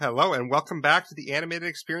Hello, and welcome back to the Animated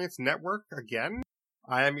Experience Network again.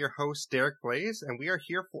 I am your host, Derek Blaze, and we are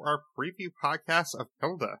here for our preview podcast of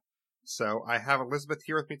Hilda. So I have Elizabeth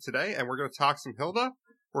here with me today, and we're going to talk some Hilda.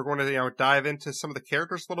 We're going to, dive into some of the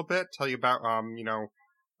characters a little bit, tell you about,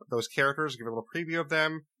 those characters, give a little preview of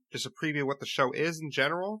them, just a preview of what the show is in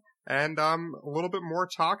general, and a little bit more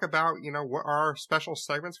talk about, what our special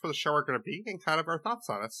segments for the show are going to be and kind of our thoughts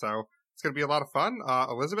on it. So it's going to be a lot of fun.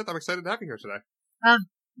 Elizabeth, I'm excited to have you here today.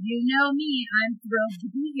 You know me, I'm thrilled to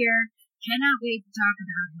be here. Cannot wait to talk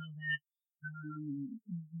about Hilda.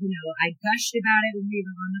 I gushed about it when we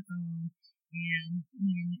were on the phone, and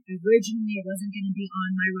when originally it wasn't going to be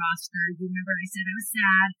on my roster, you remember I said I was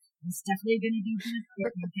sad. It was definitely going to be good,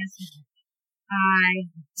 and guess what? I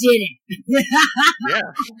did it. Yeah.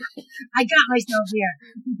 I got myself here.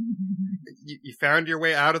 You found your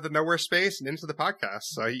way out of the nowhere space and into the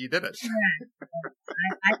podcast, so you did it. Yeah.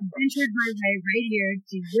 I ventured my way right here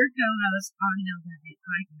to your co-host on Hilda, and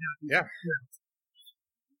I cannot be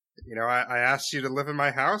thrilled. I asked you to live in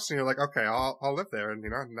my house, and you're like, okay, I'll live there, and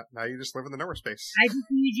now you just live in the nowhere space. I just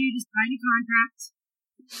need you to sign a contract.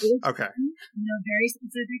 Okay. Very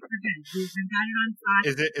specific for good. I've got it on file.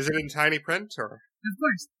 Is it in tiny print or? Of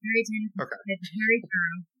course, very tiny print. Okay. It's very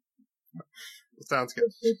thorough. Sounds good.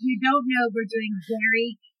 If you don't know, we're doing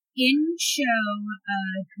very in-show.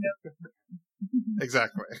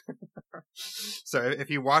 Exactly. So if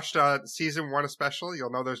you watched season 1 especially,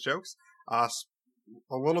 you'll know those jokes. A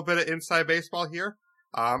little bit of inside baseball here.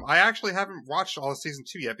 I actually haven't watched all of season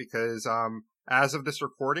 2 yet because as of this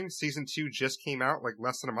recording, season 2 just came out like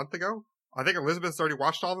less than a month ago. I think Elizabeth's already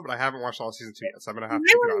watched all of it, but I haven't watched all of season 2 yet, so I'm going to have to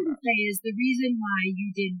get on that. What I want to say is the reason why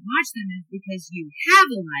you didn't watch them is because you have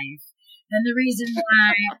a life, and the reason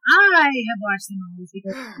why I have watched them all is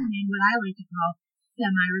because I'm in what I like to call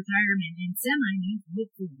semi-retirement, and semi means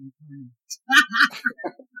hopefully retirement.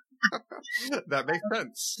 That makes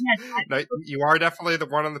sense. Yes, now, you are definitely the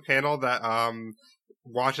one on the panel that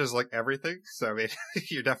watches like everything, so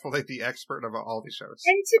you're definitely the expert of all these shows.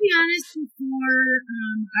 And to be honest, before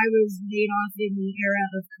I was laid off in the era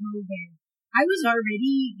of COVID, I was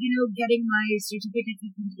already, getting my certificate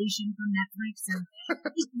of completion from Netflix, and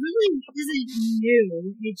it really isn't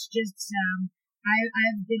new. It's just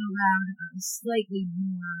I've been allowed a slightly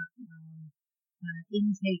more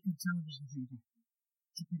intake of television content.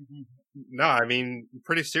 No, I mean,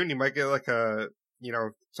 pretty soon you might get like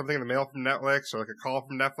something in the mail from Netflix or like a call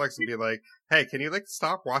from Netflix and be like, hey, can you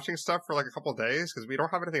stop watching stuff for like a couple of days? Because we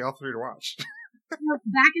don't have anything else for you to watch.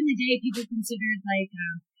 Back in the day, people considered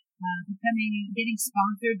getting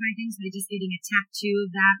sponsored by things by just getting a tattoo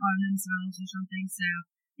of that on themselves or something. So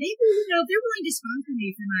maybe, if they're willing to sponsor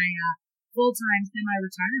me for my full-time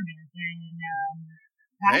semi-retirement, then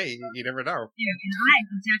hey, you never know. And I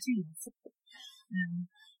am tattoos.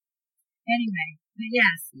 Anyway, but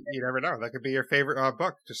yes. You never know. That could be your favorite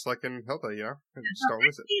book, just like in Hilda, Just don't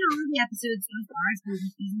lose it. I've seen all of the episodes so far,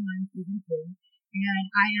 season 1, season 2, and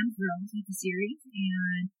I am thrilled with the series,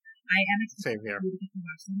 and I am excited to get to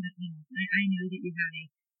watch them, but, I know that you have a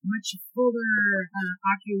much fuller,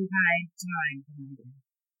 occupied time than I do.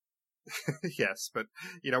 Yes, but,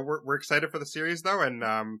 we're excited for the series, though, and,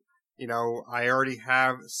 I already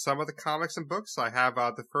have some of the comics and books. I have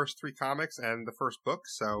the first 3 comics and the first book,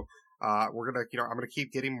 so I'm gonna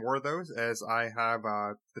keep getting more of those as I have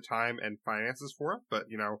the time and finances for it. But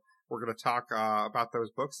we're gonna talk about those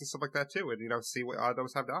books and stuff like that too, and see what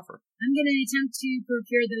those have to offer. I'm gonna attempt to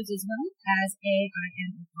procure those as well, as I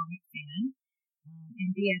am a comic fan, and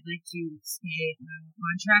B, I'd like to stay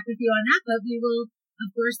on track with you on that. But we will, of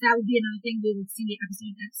course, that would be another thing we will see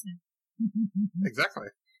episode to episode. Exactly.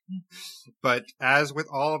 But as with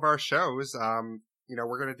all of our shows,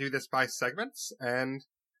 we're going to do this by segments, and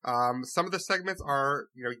some of the segments are,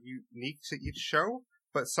 unique to each show,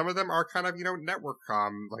 but some of them are kind of, network,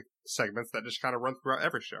 segments that just kind of run throughout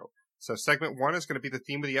every show. So segment 1 is going to be the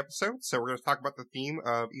theme of the episode. So we're going to talk about the theme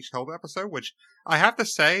of each Hilda episode, which I have to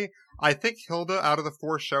say, I think Hilda, out of the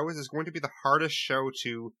 4 shows, is going to be the hardest show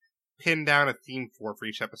to pin down a theme for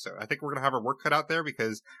each episode. I think we're going to have our work cut out there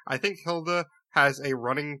because I think Hilda has a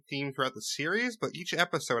running theme throughout the series, but each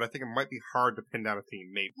episode I think it might be hard to pin down a theme,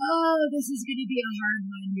 maybe. Oh, this is going to be a hard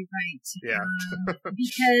one, you're right. Yeah.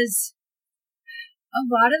 Because a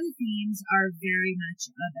lot of the themes are very much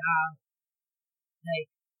about,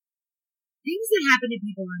 things that happen to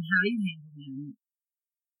people and how you handle them.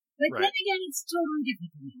 But then again, it's totally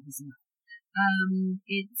different from that as well.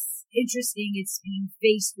 It's interesting, it's being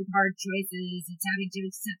faced with hard choices, it's having to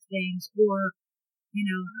accept things, or,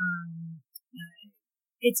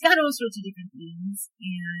 it's got all sorts of different themes,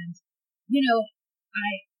 and,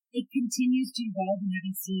 it continues to evolve, and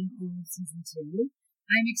having seen all of season 2,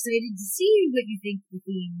 I'm excited to see what you think the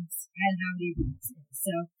themes and how it evolves.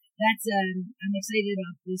 So that's I'm excited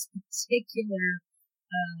about this particular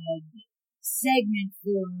segment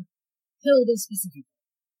for Hilda specifically,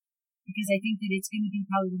 because I think that it's going to be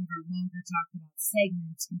probably one of our longer talked about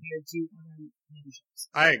segments compared to other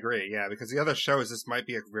shows. I agree, yeah, because the other shows, this might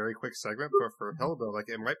be a very quick segment, but for Hilda, like,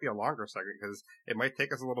 it might be a longer segment, because it might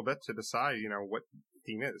take us a little bit to decide, what the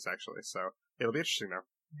theme is, actually, so it'll be interesting, though.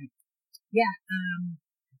 Right. Yeah,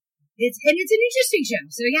 it's an interesting show,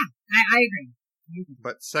 so yeah, I agree.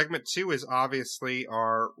 But segment 2 is obviously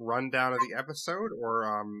our rundown of the episode, or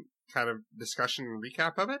kind of discussion and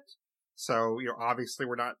recap of it. So, obviously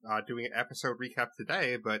we're not doing an episode recap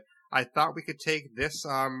today, but I thought we could take this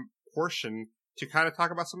portion to kind of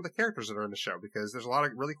talk about some of the characters that are in the show, because there's a lot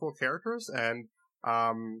of really cool characters, and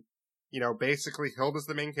basically Hilda's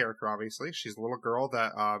the main character, obviously. She's a little girl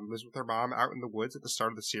that lives with her mom out in the woods at the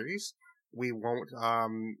start of the series. We won't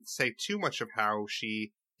say too much of how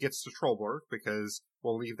she gets the Trollberg, because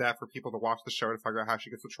we'll leave that for people to watch the show to figure out how she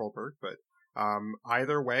gets the Trollberg. But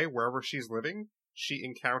either way, wherever she's living, she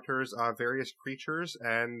encounters various creatures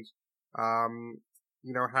and,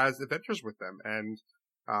 has adventures with them. And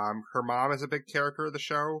her mom is a big character of the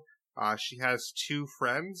show. She has 2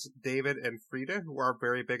 friends, David and Frida, who are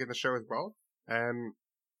very big in the show as well. And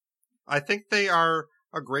I think they are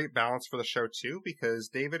a great balance for the show, too, because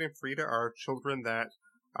David and Frida are children that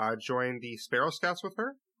join the Sparrow Scouts with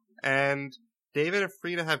her. And David and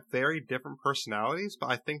Frida have very different personalities,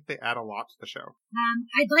 but I think they add a lot to the show.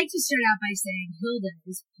 I'd like to start out by saying Hilda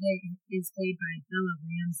is played by Bella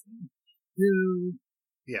Ramsey, who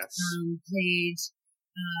played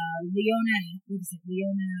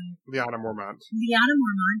Lyanna Mormont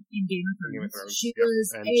in Game of Thrones. She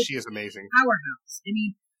is amazing. Powerhouse. I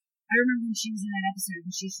mean, I remember when she was in that episode,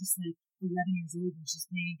 and she's just like 11 years old, and she's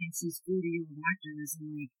playing against these 40-year-old actors,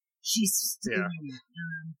 and like she's still doing it.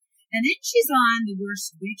 And then she's on The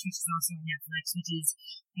Worst Witch, which is also on Netflix, which is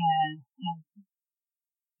a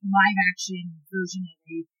live-action version of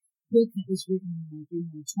a book that was written like in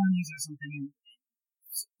the 20s or something. And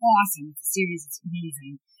it's awesome. It's a series. It's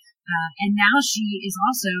amazing. And now she is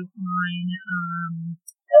also on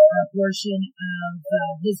a portion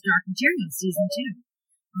of His Dark Materials season 2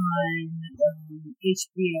 on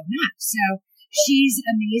HBO Max. So she's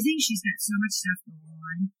amazing. She's got so much stuff going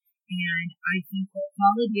on. And I think the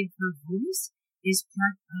quality of her voice is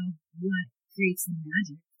part of what creates the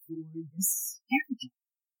magic for this character.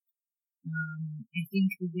 I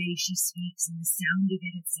think the way she speaks and the sound of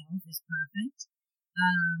it itself is perfect.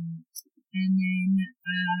 And then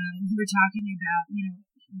you were talking about,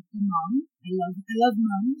 the mom. I love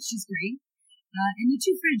mom. She's great. And the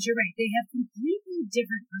 2 friends, you're right. They have completely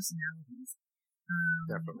different personalities.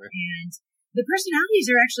 Definitely. And the personalities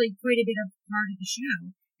are actually quite a bit of part of the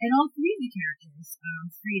show. And all 3 of the characters,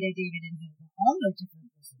 Frida, David, and Hilda, all have different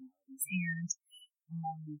personalities. And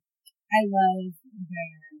I love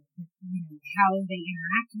how they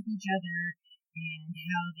interact with each other and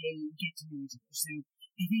how they get to know each other. So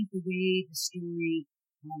I think the way the story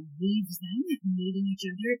leaves them meeting each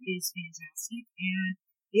other is fantastic. And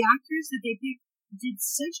the actors that they picked did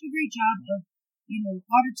such a great job of,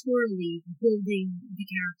 auditorily building the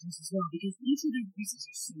characters as well, because each of their voices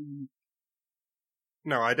are so unique.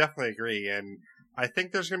 No, I definitely agree, and I think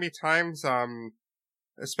there's going to be times,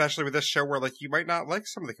 especially with this show, where, like, you might not like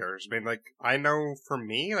some of the characters. I mean, like, I know for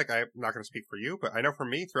me, like, I'm not going to speak for you, but I know for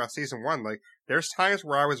me, throughout season 1, like, there's times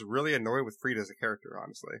where I was really annoyed with Frida as a character,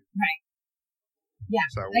 honestly. Right. Yeah.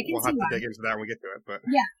 So we'll have to dig into that when we get to it, but.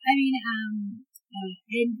 Yeah, I mean,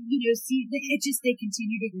 they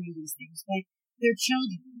continue to grow these things, but they're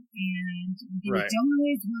children, and they don't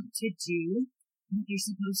always want to do what they're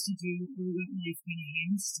supposed to do or what life kind of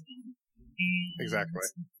hands to them. And exactly.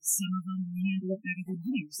 Some of them handle it better than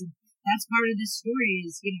others. And that's part of this story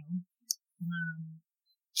is,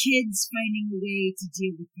 kids finding a way to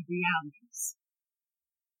deal with the realities.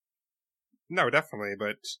 No, definitely.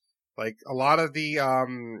 But, like, a lot of the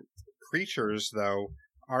creatures, though,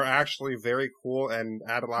 are actually very cool and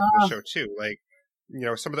add a lot to the show, too. Like,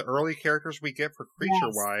 some of the early characters we get for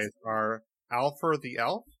creature-wise are Alfred the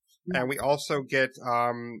Elf. And we also get,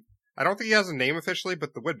 I don't think he has a name officially,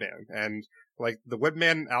 but the Woodman. And, like, the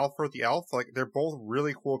Woodman and Alfred the Elf, like, they're both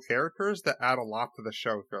really cool characters that add a lot to the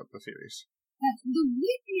show throughout the series. The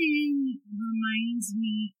Woodman reminds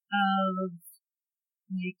me of,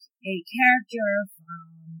 like, a character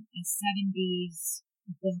from a 70s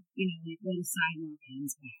book, like Where the Sidewalk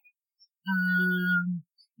Ends by.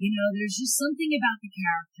 There's just something about the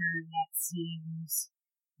character that seems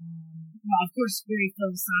well, of course, very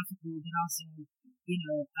philosophical, but also,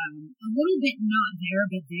 a little bit not there,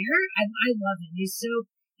 but there. I love him.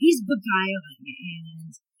 He's beguiling,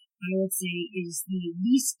 and I would say is the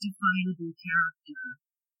least definable character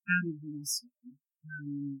out of the rest of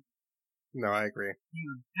them. No, I agree.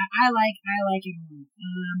 Yeah, I like him a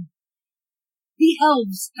lot. The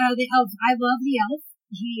elves, I love the elf.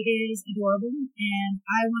 He is adorable, and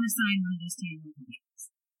I want to sign one of those tango contracts.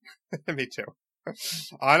 Me too.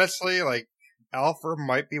 Honestly, like, Alfred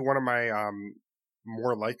might be one of my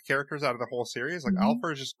more liked characters out of the whole series. Like,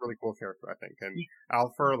 Alfred is just a really cool character, I think. And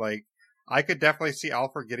Alfred, like, I could definitely see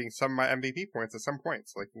Alfred getting some of my MVP points at some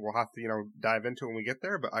points. Like, we'll have to, dive into it when we get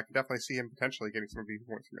there, but I could definitely see him potentially getting some MVP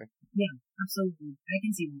points for me. Yeah, absolutely. I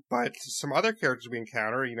can see that. But some other characters we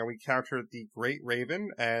encounter, we encountered the Great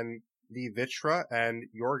Raven and the Vitra and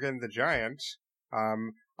Jorgen the Giant.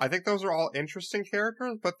 I think those are all interesting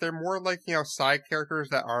characters, but they're more like, side characters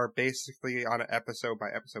that are basically on an episode by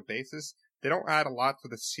episode basis. They don't add a lot to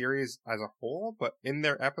the series as a whole, but in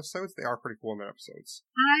their episodes, they are pretty cool in their episodes.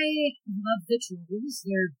 I love the trolls.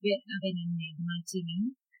 They're a bit of an enigma to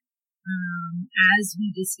me. As we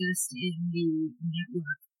discussed in the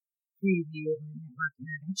network preview or network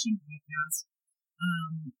introduction podcast,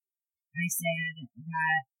 I said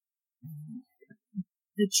that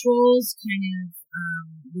the trolls kind of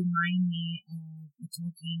remind me of a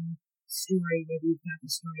Tolkien story where we've got the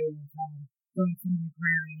story of going from an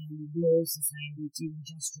agrarian rural society to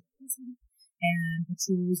industrialism. And the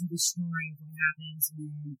trolls are the story of what happens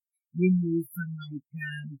when you move from a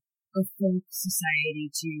folk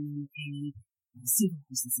society to a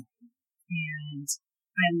civilized society. And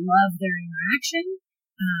I love their interaction.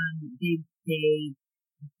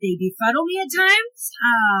 They befuddle me at times.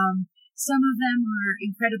 Some of them are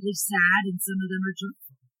incredibly sad, and some of them are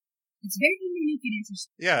joyful. It's very unique and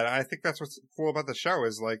interesting. Yeah, I think that's what's cool about the show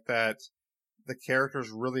is like that the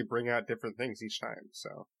characters really bring out different things each time.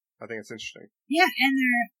 So I think it's interesting. Yeah, and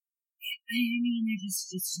it's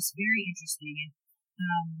just very interesting,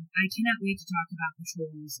 and I cannot wait to talk about the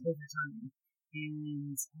trolls over time.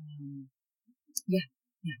 And yeah.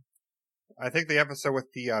 I think the episode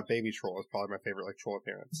with the baby troll is probably my favorite, troll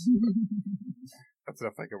appearance. That's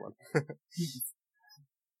definitely a good one.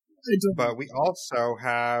 But we also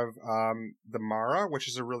have the Mara, which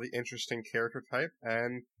is a really interesting character type,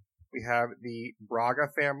 and we have the Braga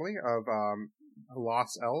family of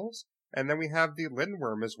Lost Elves, and then we have the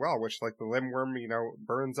Lindworm as well, which, the Lindworm,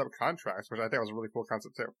 burns up contracts, which I think was a really cool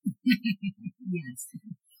concept too. Yes.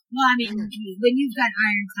 Well, I mean, when you've got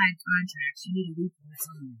ironclad contracts, you need a loophole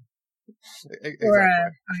somewhere.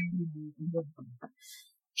 Exactly.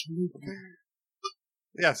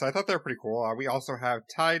 Yeah, so I thought they were pretty cool. We also have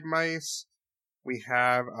Tide Mice. We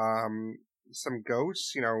have some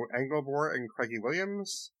ghosts, Engelbort and Craigie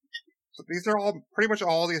Williams. So these are pretty much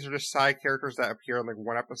all these are just side characters that appear in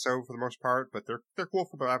one episode for the most part, but they're cool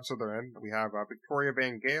for the episode they're in. We have Victoria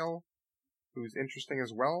Van Gale, who's interesting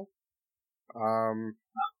as well.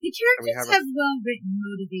 The characters have well-written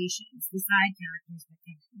motivations, the side characters that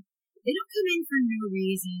come in. They don't come in for no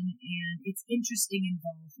reason, and it's interesting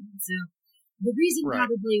involvement. So the reason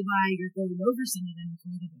probably why you're going over some of them with a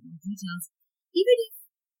little bit more details, even if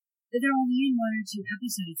they're only in one or two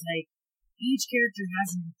episodes, each character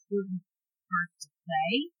has an important part to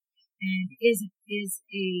play and is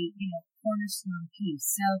a cornerstone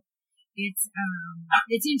piece. So it's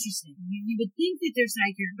interesting. You would think that they're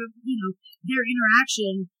side characters, but their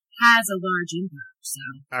interaction has a large impact. So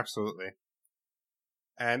absolutely.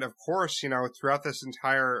 And of course, throughout this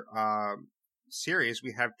entire series,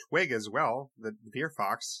 we have Twig as well, the deer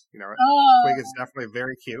fox. Twig is definitely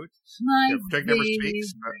very cute. My Twig never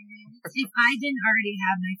speaks. But... if I didn't already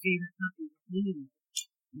have my favorite puppy,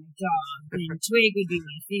 my dog, then Twig would be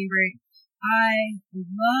my favorite. I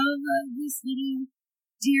love this little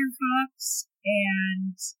deer fox,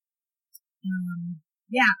 and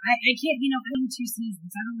I can't. I'm 2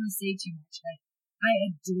 seasons. I don't want to say too much, but I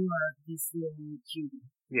adore this little cutie.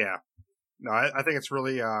 Yeah. No, I think it's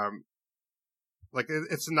really,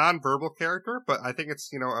 it's a non-verbal character, but I think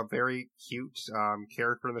it's, a very cute,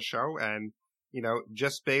 character in the show. And,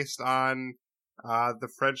 just based on, the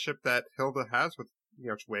friendship that Hilda has with,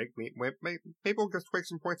 Twig, maybe we'll give Twig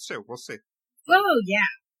some points too. We'll see. Oh,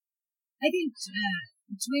 yeah. I think,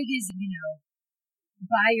 Twig is,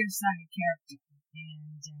 by your side character.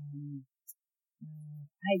 And,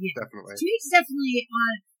 definitely. Twig's definitely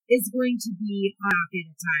is going to be on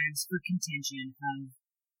at times for contention of,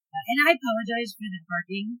 and I apologize for the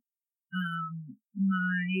barking.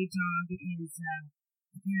 My dog is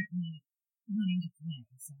apparently wanting to play,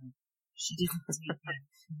 so She didn't take that.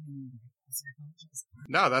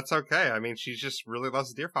 No, that's okay. I mean, she just really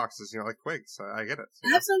loves deer foxes, like Quig, so I get it.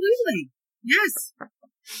 Absolutely. Yes.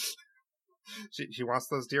 She wants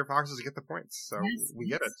those deer foxes to get the points, so we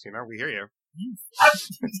get it. We hear you. Yes.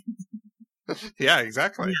 Yeah,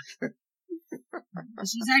 exactly. Yeah.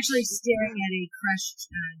 She's actually staring at a crushed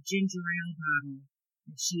ginger ale bottle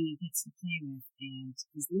that she gets to play with, and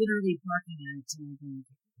is literally barking at it till I go and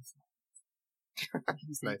get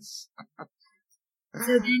this. Nice. So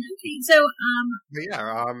then, okay, so we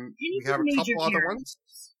have a couple other ones.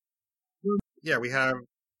 Yeah, we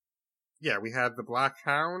have the Black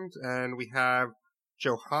Hound, and we have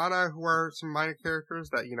Johanna, who are some minor characters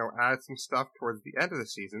that add some stuff towards the end of the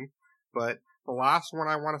season. But the last one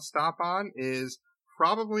I want to stop on is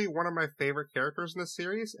probably one of my favorite characters in the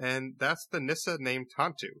series, and that's the Nissa named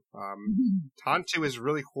Tantu. Tantu is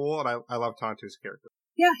really cool, and I love Tantu's character.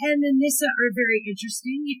 Yeah, and the Nissa are very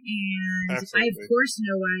interesting, and Absolutely. I of course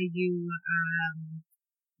know why you,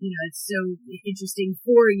 it's so interesting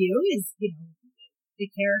for you is, the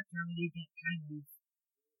character where they get kind of,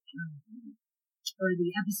 or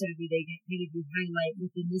the episode where they get kind of, you highlight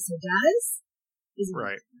what the Nissa does.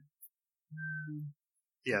 Right.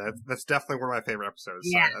 Yeah, that's definitely one of my favorite episodes.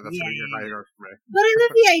 Yeah, so that's going to be high for me. But I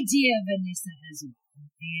love the idea of a Nissa as well,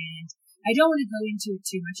 and I don't want to go into it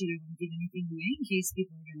too much. I don't want to give anything away in case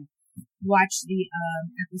people are going to watch the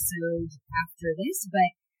episode after this,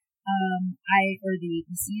 but the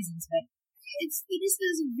seasons. But this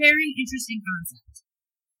is a very interesting concept.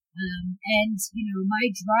 And my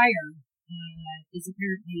dryer is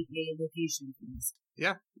apparently a location for this.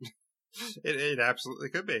 Yeah, it absolutely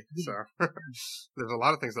could be. Yeah. So there's a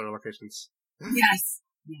lot of things that are locations. Yes.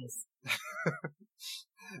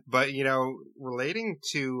 But, relating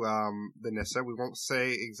to the Nissa, we won't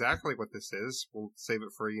say exactly what this is. We'll save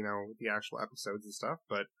it for, the actual episodes and stuff.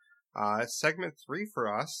 But segment 3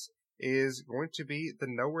 for us is going to be the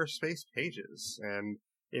Nowhere Space Pages. And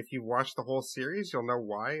if you watch the whole series, you'll know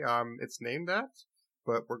why it's named that.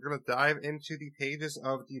 But we're going to dive into the pages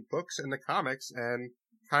of the books and the comics and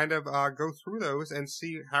kind of go through those and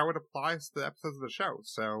see how it applies to the episodes of the show.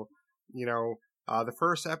 So, the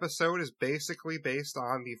first episode is basically based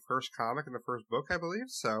on the first comic and the first book, I believe.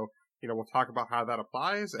 So, we'll talk about how that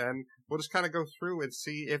applies, and we'll just kind of go through and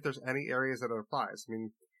see if there's any areas that it applies. I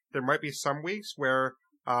mean, there might be some weeks where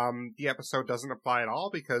the episode doesn't apply at all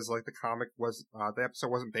because, like, the episode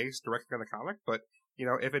wasn't based directly on the comic. But,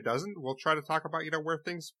 if it doesn't, we'll try to talk about, where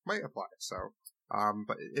things might apply. So,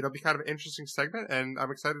 but it'll be kind of an interesting segment, and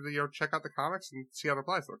I'm excited to, check out the comics and see how it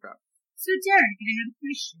applies like that. So, Derek, I have a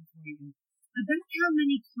question for you. About how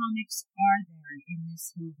many comics are there in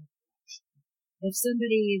this Hilda collection? If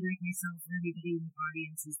somebody like myself or anybody in the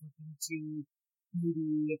audience is looking to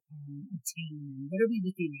maybe obtain them, what are we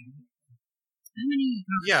looking at here? How many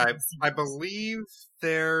comics? Yeah, I believe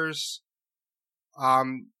there's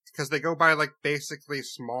because they go by like basically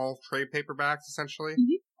small trade paperbacks essentially.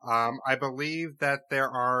 Mm-hmm. I believe that there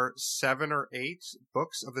are 7 or 8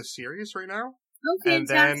 books of the series right now. Okay, and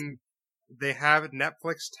then they have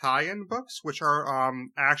Netflix tie-in books, which are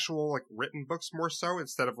actual like written books more so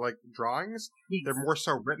instead of like drawings. Yes. They're more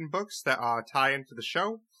so written books that tie into the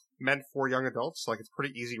show, meant for young adults. Like, it's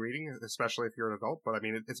pretty easy reading, especially if you're an adult. But I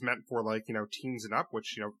mean, it's meant for like teens and up,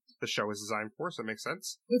 which the show is designed for, so it makes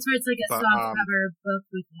sense. It's where it's like a soft cover book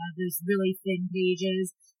with those really thin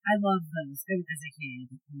pages. I love those as a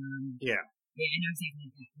kid. Yeah, I know exactly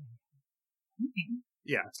that. Okay.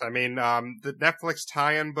 Yes, I mean, the Netflix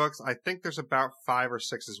tie-in books, I think there's about 5 or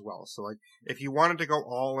 6 as well. So, like, if you wanted to go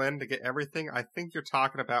all in to get everything, I think you're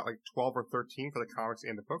talking about, like, 12 or 13 for the comics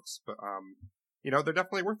and the books. But, they're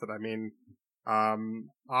definitely worth it. I mean,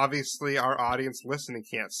 obviously our audience listening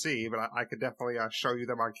can't see, but I could definitely show you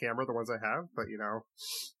them on camera, the ones I have. But,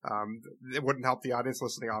 it wouldn't help the audience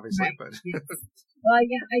listening, obviously. Right. But Yes. Well,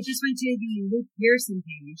 yeah, I just went to the Luke Pearson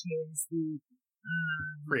page, who is the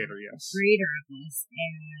creator, yes. Creator of this,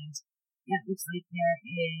 and yeah, it looks like there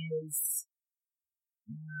is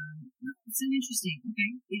so interesting.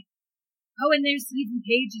 Okay, yeah. Oh, and there's even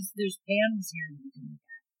pages. There's panels here that you can look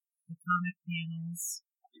at. The comic panels.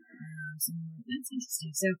 That's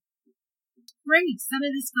interesting. So, great. Some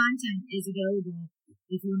of this content is available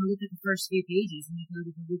if you want to look at the first few pages and you go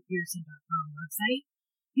to the lukepearson.com website.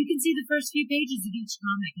 You can see the first few pages of each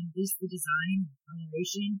comic and at least the design and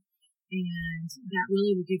coloration. And that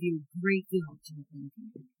really will give you a great feel to what you're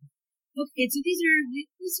looking at. Okay, so this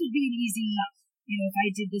would be an easy, if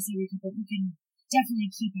I did this every couple, you can definitely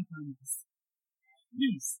keep up on this.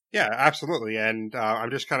 Nice. Yeah, absolutely. And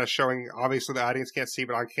I'm just kind of showing, obviously the audience can't see,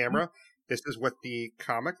 but on camera, this is what the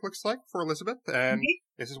comic looks like for Elizabeth, and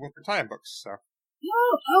this is what the tie-in books. So.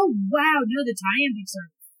 Oh, wow! No, the tie-in books are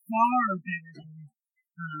far better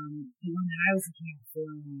than the one that I was looking at for.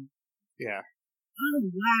 Yeah. Oh,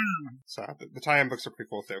 wow! So the tie-in books are pretty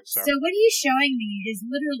cool too. So what he's showing me is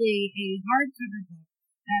literally a hardcover book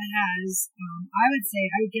that has, I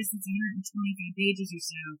would guess it's 125 pages or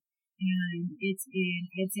so, and it's in,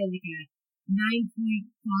 I'd say, like a 9-point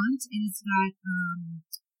font, and it's got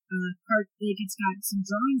it's got some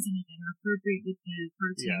drawings in it that are appropriate with the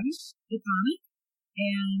cartoon, the comic,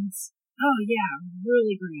 and oh yeah,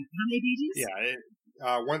 really great. How many pages?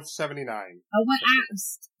 Yeah, 179. Oh, what? I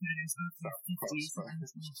was off so 50, close,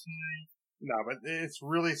 125. No, but it's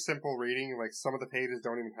really simple reading. Like, some of the pages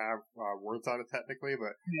don't even have words on it technically,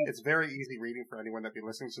 but it's very easy reading for anyone that be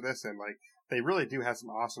listening to this. And like, they really do have some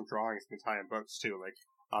awesome drawings in the tie-in books too. Like,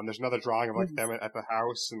 there's another drawing of like them at the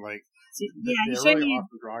house, and like, he's really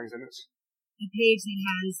awesome drawings in it. A page that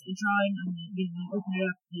has a drawing on the, open it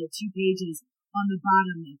up, the 2 pages on the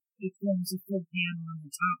bottom. It forms a full panel on the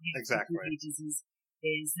top. Exactly. 2 pages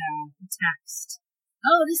is text.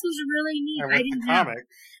 Oh, this was really neat. And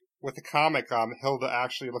with the comic, Hilda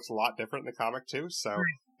actually looks a lot different in the comic too, so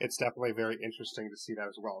it's definitely very interesting to see that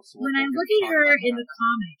as well. So when I look at her in the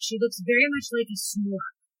comic, she looks very much like a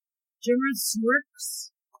Snork. Do you remember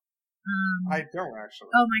Snorks? I don't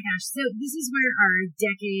actually. Oh my gosh! So this is where our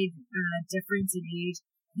decade difference in age.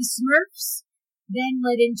 The Smurfs then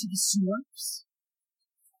led into the Snorks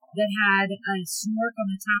that had a snork on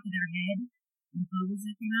the top of their head and bubbles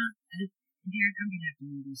that came out. Derek, I'm gonna have to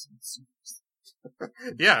redo some Snorks.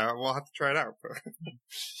 Yeah, we'll have to try it out.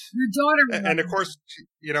 Your daughter will. And of course,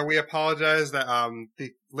 we apologize that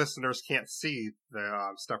the listeners can't see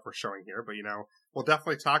the stuff we're showing here, but we'll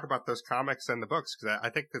definitely talk about those comics and the books, because I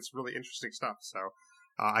think that's really interesting stuff. So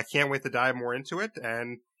I can't wait to dive more into it,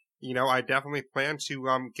 and I definitely plan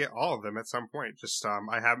to get all of them at some point. Just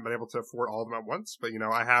I haven't been able to afford all of them at once, but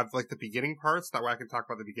I have like the beginning parts, that way I can talk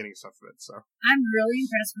about the beginning stuff of it. So I'm really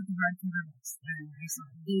impressed with the hardcover books. I saw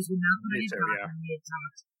those were not what I had bought when we had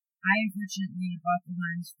talked. I unfortunately bought the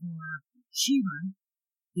ones for She-Ra,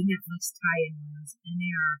 the Netflix tie-in ones, and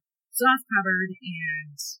they are soft covered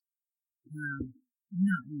and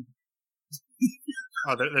not readable.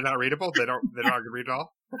 Oh, they're not readable? They're not going to read at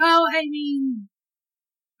all? Oh, I mean,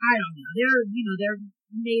 I don't know. They're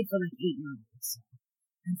made for like 8-year-olds. So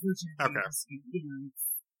unfortunately,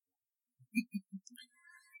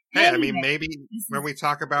 Hey, anyway, I mean, maybe when we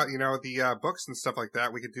talk about, the books and stuff like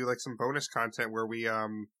that, we could do like some bonus content where we,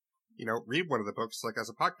 read one of the books like as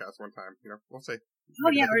a podcast one time. We'll see.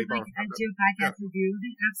 Oh yeah, or like do a podcast review.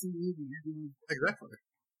 Absolutely, exactly.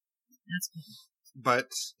 That's cool. But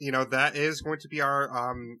that is going to be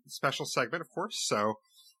our special segment, of course. So.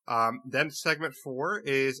 Then segment 4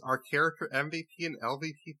 is our character MVP and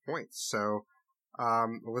LVP points. So,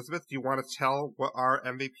 Elizabeth, do you want to tell what our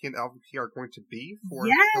MVP and LVP are going to be for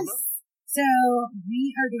Yes! Hilda? So,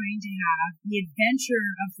 we are going to have the adventure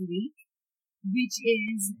of the week, which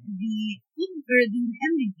is the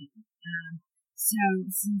MVP. So,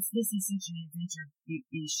 since this is such an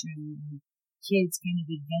adventure-based show, kids kind of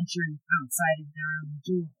adventuring outside of their own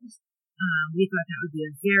doors, we thought that would be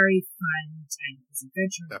a very fun time as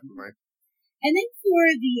adventure. Definitely. And then for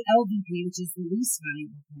the LVP, which is the least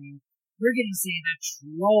valuable player, we're going to say the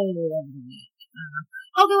troll of the week.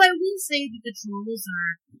 Although I will say that the trolls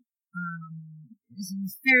are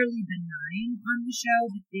fairly benign on the show,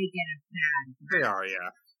 but they get a bad. They are,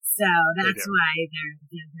 yeah. So that's why they're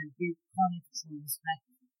calling it the trolls. But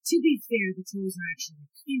to be fair, the trolls are actually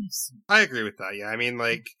kind of sweet. I agree with that. Yeah, I mean,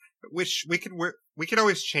 like, which we could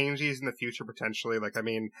always change these in the future potentially. Like, I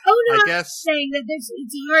mean, I guess saying that it's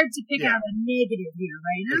hard to pick out a negative here,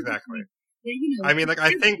 right? Exactly. I mean, like,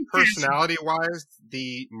 I think personality-wise,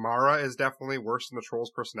 the Mara is definitely worse than the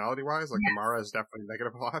trolls personality-wise. Like, the Mara is definitely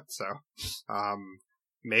negative a lot. So,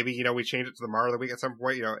 maybe, we change it to the Mara of the week at some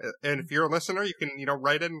point, and if you're a listener, you can,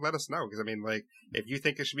 write in and let us know. Because, I mean, like, if you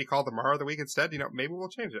think it should be called the Mara of the week instead, maybe we'll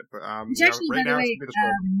change it. But, actually, right now, by the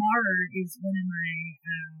way, Mara is one of my,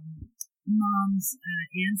 mom's,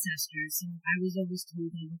 ancestors. So I was always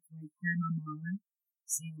told I looked like Grandma Mara.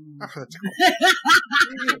 So, oh, that's cool.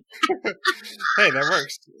 Hey, that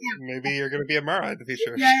works. Yeah. Maybe you're going to be a Mara in the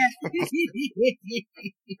future. Yeah.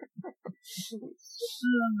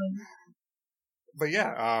 But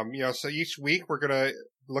yeah, so each week we're going to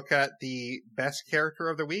look at the best character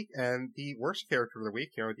of the week and the worst character of the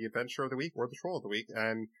week, the adventure of the week or the troll of the week,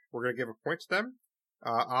 and we're going to give a point to them.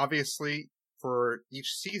 Obviously, for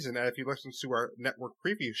each season, and if you listen to our network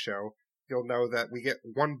preview show, you'll know that we get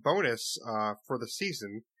one bonus for the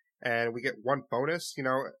season, and we get one bonus,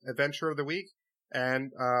 adventure of the week,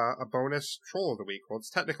 and a bonus troll of the week. Well, it's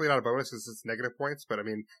technically not a bonus because it's negative points, but I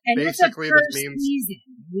mean, and basically this means season.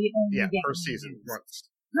 We only get per season once.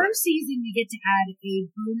 Per season, we get to add a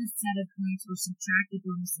bonus set of points or subtract a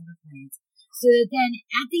bonus set of points, so that then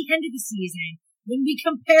at the end of the season, when we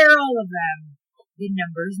compare all of them, the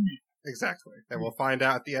numbers matter. Exactly, and we'll find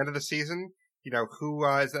out at the end of the season, who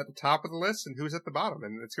is at the top of the list and who's at the bottom,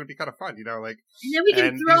 and it's going to be kind of fun, And then we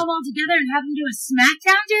can throw them all together and have them do a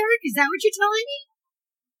SmackDown, Derek? Is that what you're telling me?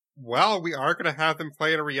 Well, we are going to have them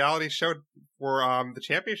play in a reality show for the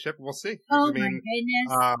championship. We'll see. Oh, my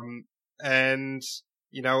goodness. And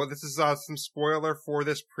this is some spoiler for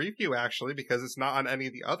this preview, actually, because it's not on any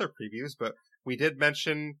of the other previews, but we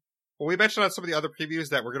mentioned on some of the other previews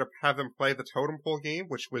that we're going to have them play the Totem Pole game,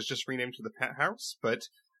 which was just renamed to the Penthouse, but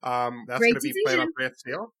that's going to be played on Brand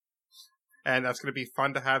Steel, and that's going to be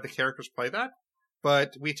fun to have the characters play that.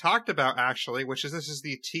 But we talked about, actually, this is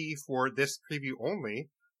the tea for this preview only,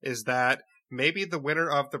 is that maybe the winner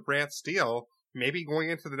of the Brand Steel, maybe going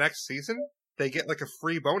into the next season, they get like a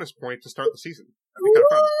free bonus point to start the season. That'd be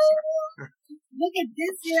kind of fun. Look at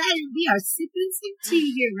this. We are sipping some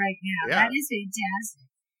tea here right now. Yeah. That is fantastic.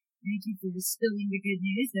 Thank you for spilling the good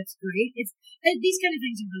news. That's great. These kind of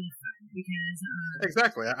things are really fun because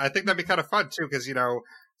exactly. I think that'd be kind of fun too because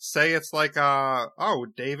say it's like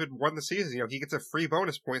David won the season. He gets a free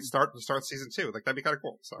bonus point to start season 2. Like that'd be kind of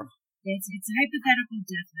cool. So it's hypothetical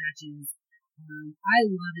death matches. I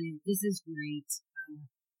love it. This is great.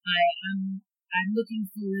 I'm looking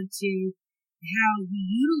forward to how we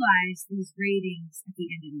utilize these ratings at the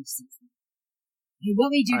end of each season and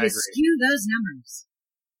what we do to skew those numbers.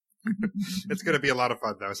 It's going to be a lot of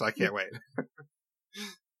fun, though, so I can't wait.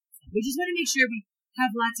 We just want to make sure we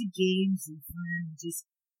have lots of games and fun. And just,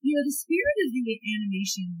 the spirit of the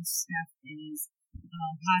animation stuff is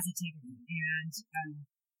positivity and,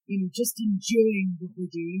 just enjoying what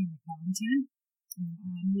we're doing in the content. And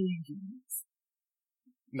I'm really enjoying this.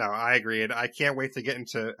 No, I agree, and I can't wait to get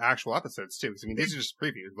into actual episodes too. Because these are just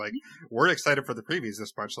previews. Like, we're excited for the previews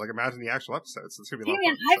this bunch. Like, imagine the actual episodes. It's gonna be a lot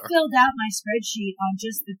of fun. I filled out my spreadsheet on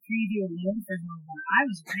just the preview alone for Hilda. I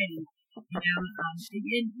was ready.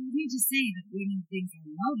 And let me just say that one of the things I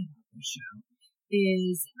love about the show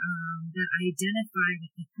is that I identify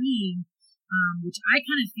with the theme, which I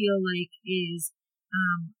kind of feel like is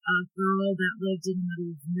a girl that lived in the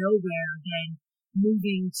middle of nowhere, then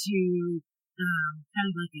moving to kind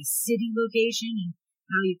of like a city location, and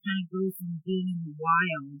how you kind of go from being in the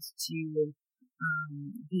wild to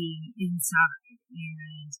being inside.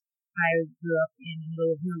 And I grew up in the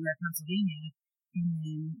middle of nowhere, Pennsylvania, and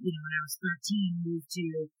then, when I was 13, moved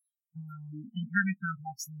to an apartment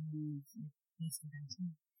complex in the middle of close to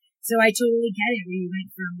downtown. So I totally get it, where you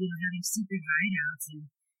went from, having secret hideouts and,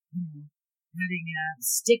 having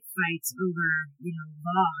stick fights over,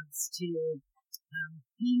 logs to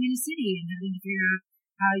being in a city and having to figure out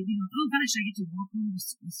how, oh gosh, I get to walk home to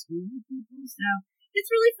school with people. So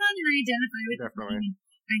it's really fun, and I identify with it. And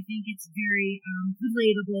I think it's very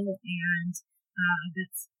relatable, and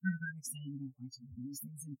that's part of what I'm excited about watching those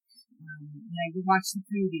things. And when I watch the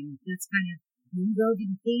preview, that's kind of, when we go over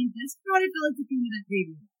the theme, that's what I feel like the theme of that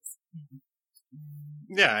preview is.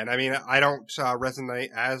 Yeah, and I mean, I don't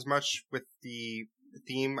resonate as much with the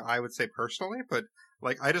theme, I would say, personally, but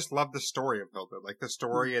like, I just love the story of Hilda, like the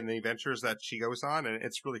story and the adventures that she goes on, and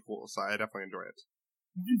it's really cool, so I definitely enjoy it.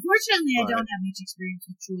 Unfortunately, I don't have much experience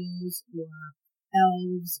with trolls or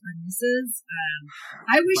elves or nisses.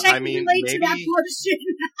 I wish I could relate to that portion.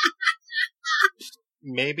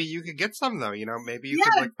 Maybe you could get some, though, maybe you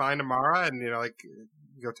could, like, find Amara and,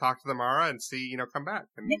 go talk to the Amara and see, come back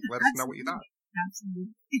and let us know what you thought. Absolutely.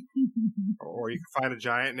 Or you can find a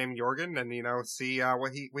giant named Jorgen and, see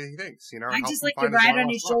what he thinks, I just like to ride on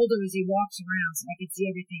his shoulder as he walks around so I can see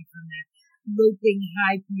everything from that loping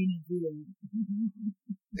high point of view.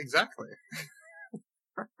 Exactly.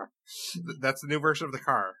 That's the new version of the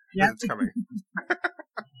car. Yep. It's coming.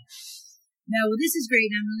 No, well, this is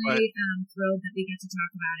great. I'm really thrilled that we get to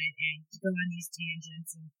talk about it and to go on these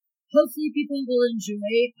tangents. And hopefully people will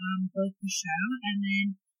enjoy both the show and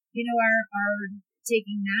then, are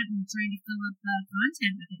taking that and trying to fill up the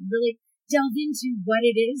content with it and really delve into what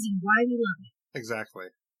it is and why we love it. Exactly.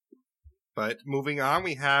 But moving on,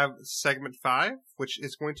 we have segment 5, which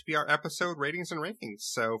is going to be our episode ratings and rankings.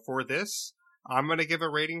 So for this, I'm going to give a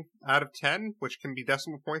rating out of 10, which can be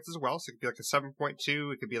decimal points as well. So it could be like a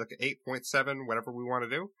 7.2, it could be like an 8.7, whatever we want to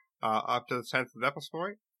do, up to the 10th of the decimal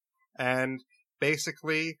point. And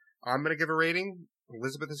basically, I'm going to give a rating.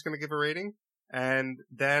 Elizabeth is going to give a rating. And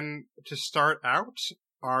then to start out,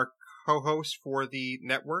 our co-host for the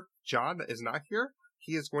network, John, that is not here.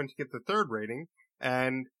 He is going to give the third rating.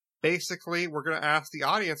 And basically, we're going to ask the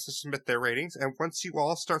audience to submit their ratings. And once you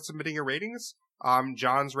all start submitting your ratings,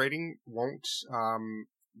 John's rating won't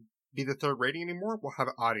be the third rating anymore. We'll have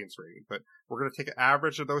an audience rating. But we're going to take an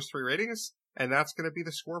average of those 3 ratings, and that's going to be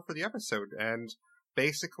the score for the episode. And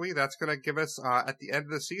basically, that's going to give us, at the end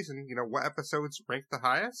of the season, what episodes rank the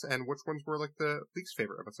highest and which ones were like the least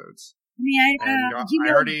favorite episodes. I mean, I was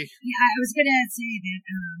going to say that,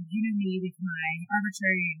 you know me with my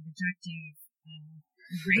arbitrary and reductive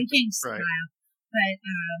ranking style, right. But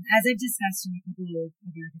as I've discussed in a couple of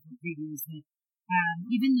our different previews, that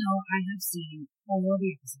even though I have seen all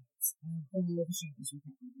the episodes of all the shows we're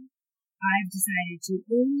covering, I've decided to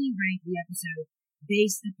only rank the episode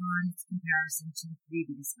based upon its comparison to the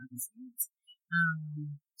previous episodes.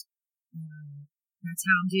 That's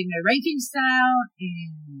how I'm doing my ranking style,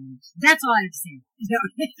 and that's all I have to say.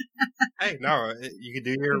 Hey, no, you can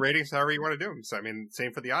do your ratings however you want to do them. So, I mean,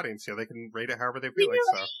 same for the audience. They can rate it however they feel like.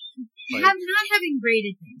 So, not having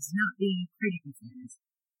graded things, not being a critic of things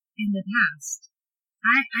in the past,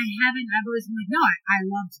 I've always been like, no, I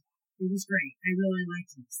loved it. It was great. I really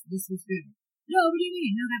liked this. This was good. No, what do you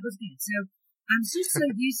mean? No, that was good. So, I'm just so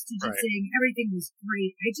used to just saying everything was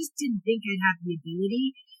great. I just didn't think I'd have the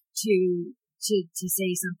ability to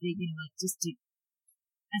say something, just to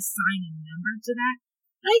assign a number to that.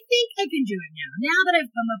 But I think I can do it now. Now that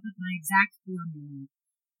I've come up with my exact formula,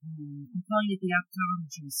 I'm calling it the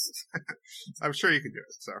optometrist. I'm sure you can do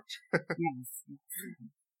it, so. Yes.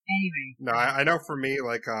 Anyway. No, I know for me,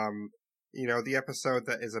 the episode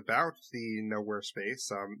that is about the Nowhere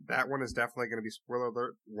Space, that one is definitely going to be, spoiler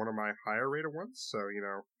alert, one of my higher rated ones. So,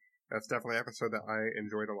 that's definitely an episode that I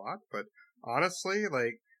enjoyed a lot. But honestly,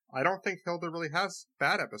 I don't think Hilda really has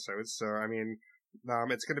bad episodes. So, I mean,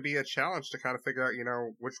 it's going to be a challenge to kind of figure out,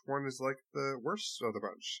 which one is the worst of the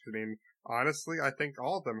bunch. I mean, honestly, I think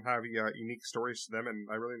all of them have unique stories to them, and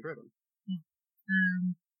I really enjoy them. Yeah.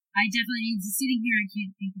 I definitely, sitting here, I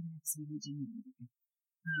can't think of an episode I didn't enjoy.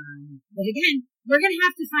 But again, we're going to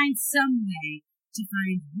have to find some way to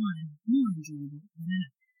find one more enjoyable than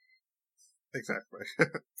another. Exactly.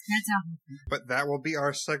 That's how. But that will be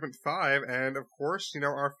our segment 5, and of course,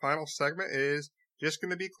 our final segment is just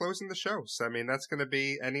going to be closing the show. So, I mean, that's going to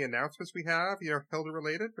be any announcements we have, Hilda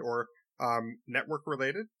related or network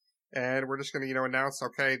related, and we're just going to, announce,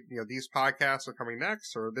 okay, these podcasts are coming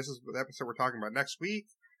next, or this is the episode we're talking about next week.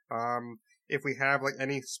 If we have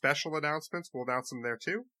any special announcements, we'll announce them there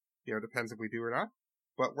too. Depends if we do or not.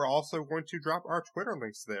 But we're also going to drop our Twitter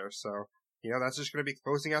links there, so. That's just going to be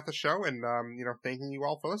closing out the show and, thanking you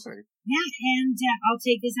all for listening. Yeah, and I'll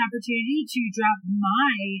take this opportunity to drop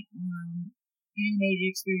my Animated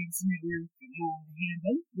Experience Network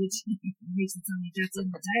handle, which makes it sound like that's in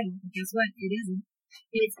the title, but guess what? It isn't.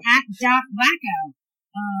 It's at .wacko,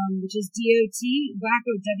 which is D-O-T,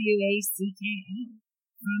 wacko, W-A-C-K-O,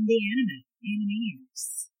 from the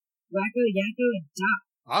Animaniacs. Wacko, Yakko, and Dot.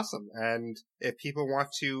 Awesome. And if people want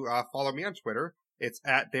to follow me on Twitter, it's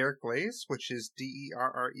at Derek Glaze, which is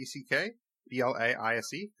DERRECK,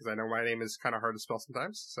 BLAISE, because I know my name is kind of hard to spell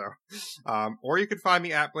sometimes. So, or you could find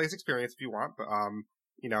me at Blaze Experience if you want, but,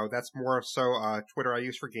 that's more so, Twitter I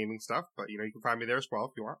use for gaming stuff, but, you can find me there as well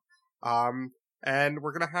if you want. And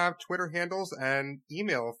we're going to have Twitter handles and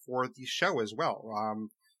email for the show as well.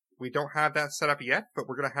 We don't have that set up yet, but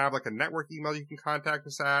we're going to have a network email you can contact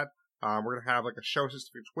us at. We're going to have a show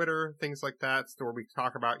specific Twitter, things like that, so where we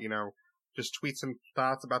talk about, just tweet some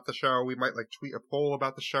thoughts about the show. We might tweet a poll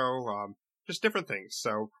about the show, just different things.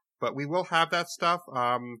 So, but we will have that stuff,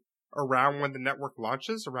 around when the network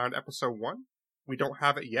launches, around episode 1. We don't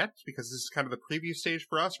have it yet because this is kind of the preview stage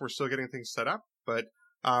for us. We're still getting things set up, but,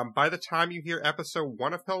 by the time you hear episode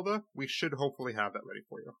 1 of Hilda, we should hopefully have that ready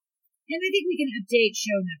for you. And I think we can update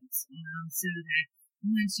show notes, so that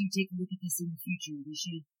once you take a look at this in the future, we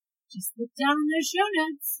should just look down on those show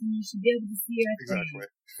notes and you should be able to see our Exactly.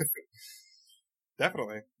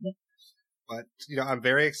 Definitely. Yep. But, I'm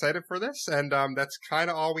very excited for this, and that's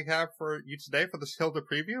kind of all we have for you today for this Hilda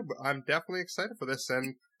preview, but I'm definitely excited for this,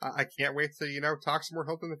 and I can't wait to, talk some more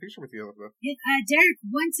Hilda in the future with you, Elizabeth. Yeah, Derek,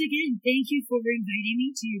 once again, thank you for inviting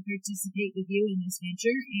me to participate with you in this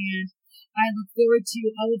venture, and I look forward to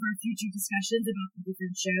all of our future discussions about the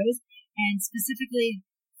different shows, and specifically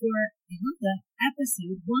for Hilda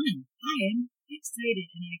episode 1. I am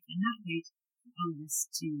excited, and I cannot wait for all of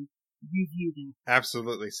us to review that.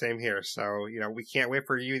 Absolutely. Same here. So, we can't wait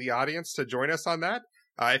for you, the audience, to join us on that.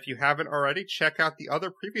 If you haven't already, check out the other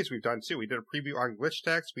previews we've done too. We did a preview on Glitch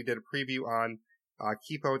Text. We did a preview on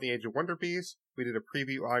Kipo and the Age of Wonder Bees. We did a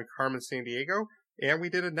preview on Carmen Sandiego. and we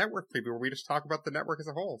did a network preview where we just talk about the network as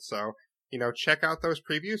a whole. So, check out those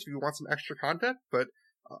previews if you want some extra content, but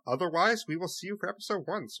otherwise, we will see you for episode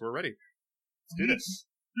 1, so we're ready. Let's do this.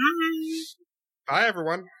 Bye. Bye,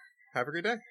 everyone. Have a great day.